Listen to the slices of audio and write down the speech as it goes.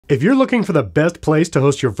If you're looking for the best place to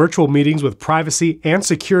host your virtual meetings with privacy and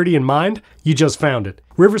security in mind, you just found it.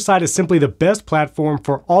 Riverside is simply the best platform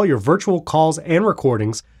for all your virtual calls and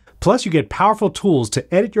recordings. Plus, you get powerful tools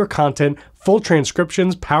to edit your content, full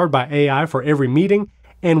transcriptions powered by AI for every meeting,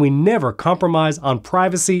 and we never compromise on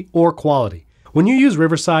privacy or quality. When you use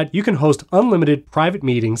Riverside, you can host unlimited private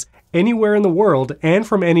meetings anywhere in the world and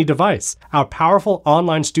from any device. Our powerful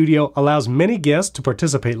online studio allows many guests to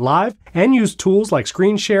participate live and use tools like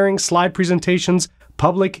screen sharing, slide presentations,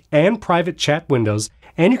 public and private chat windows,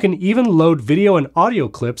 and you can even load video and audio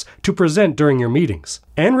clips to present during your meetings.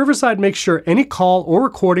 And Riverside makes sure any call or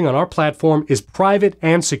recording on our platform is private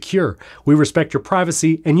and secure. We respect your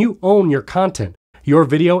privacy and you own your content. Your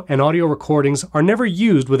video and audio recordings are never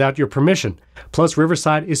used without your permission. Plus,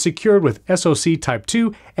 Riverside is secured with SOC Type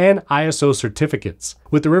 2 and ISO certificates.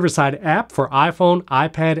 With the Riverside app for iPhone,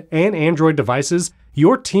 iPad, and Android devices,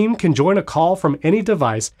 your team can join a call from any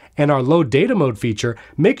device, and our low data mode feature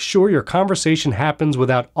makes sure your conversation happens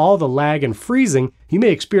without all the lag and freezing you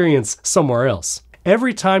may experience somewhere else.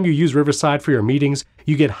 Every time you use Riverside for your meetings,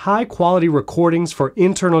 you get high-quality recordings for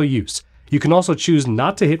internal use. You can also choose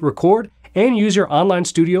not to hit record and use your online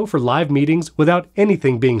studio for live meetings without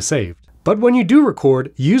anything being saved. But when you do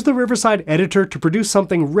record, use the Riverside editor to produce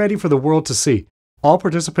something ready for the world to see. All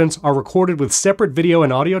participants are recorded with separate video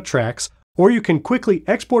and audio tracks, or you can quickly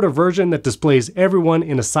export a version that displays everyone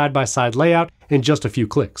in a side-by-side layout in just a few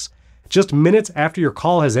clicks. Just minutes after your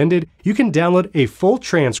call has ended, you can download a full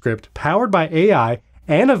transcript powered by AI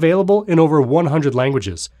and available in over 100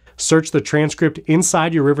 languages. Search the transcript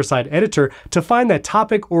inside your Riverside editor to find that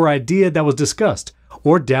topic or idea that was discussed,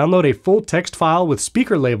 or download a full text file with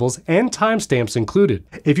speaker labels and timestamps included.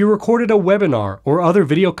 If you recorded a webinar or other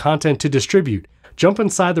video content to distribute, jump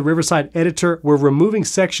inside the Riverside editor where removing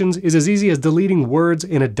sections is as easy as deleting words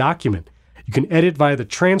in a document. You can edit via the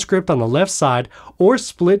transcript on the left side or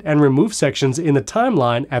split and remove sections in the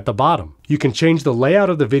timeline at the bottom. You can change the layout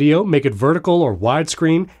of the video, make it vertical or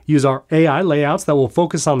widescreen, use our AI layouts that will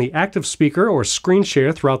focus on the active speaker or screen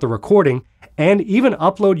share throughout the recording, and even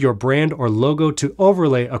upload your brand or logo to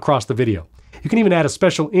overlay across the video. You can even add a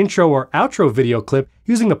special intro or outro video clip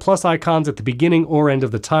using the plus icons at the beginning or end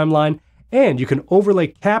of the timeline, and you can overlay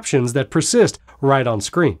captions that persist right on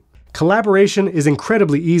screen. Collaboration is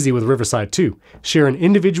incredibly easy with Riverside too. Share an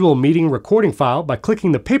individual meeting recording file by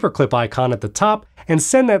clicking the paperclip icon at the top and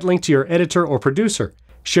send that link to your editor or producer.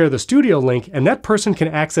 Share the studio link and that person can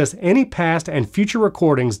access any past and future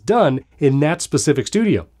recordings done in that specific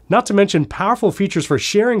studio. Not to mention powerful features for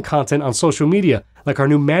sharing content on social media, like our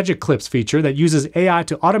new Magic Clips feature that uses AI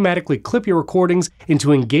to automatically clip your recordings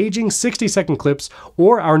into engaging 60-second clips,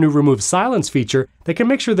 or our new Remove Silence feature that can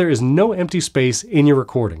make sure there is no empty space in your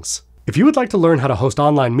recordings. If you would like to learn how to host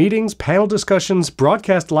online meetings, panel discussions,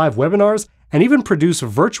 broadcast live webinars, and even produce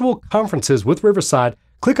virtual conferences with Riverside,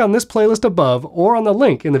 click on this playlist above or on the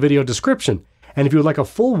link in the video description. And if you would like a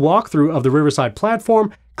full walkthrough of the Riverside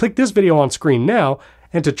platform, click this video on screen now.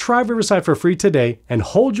 And to try Riverside for free today and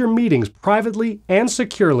hold your meetings privately and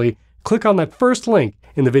securely, click on that first link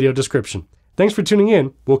in the video description. Thanks for tuning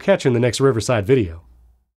in. We'll catch you in the next Riverside video.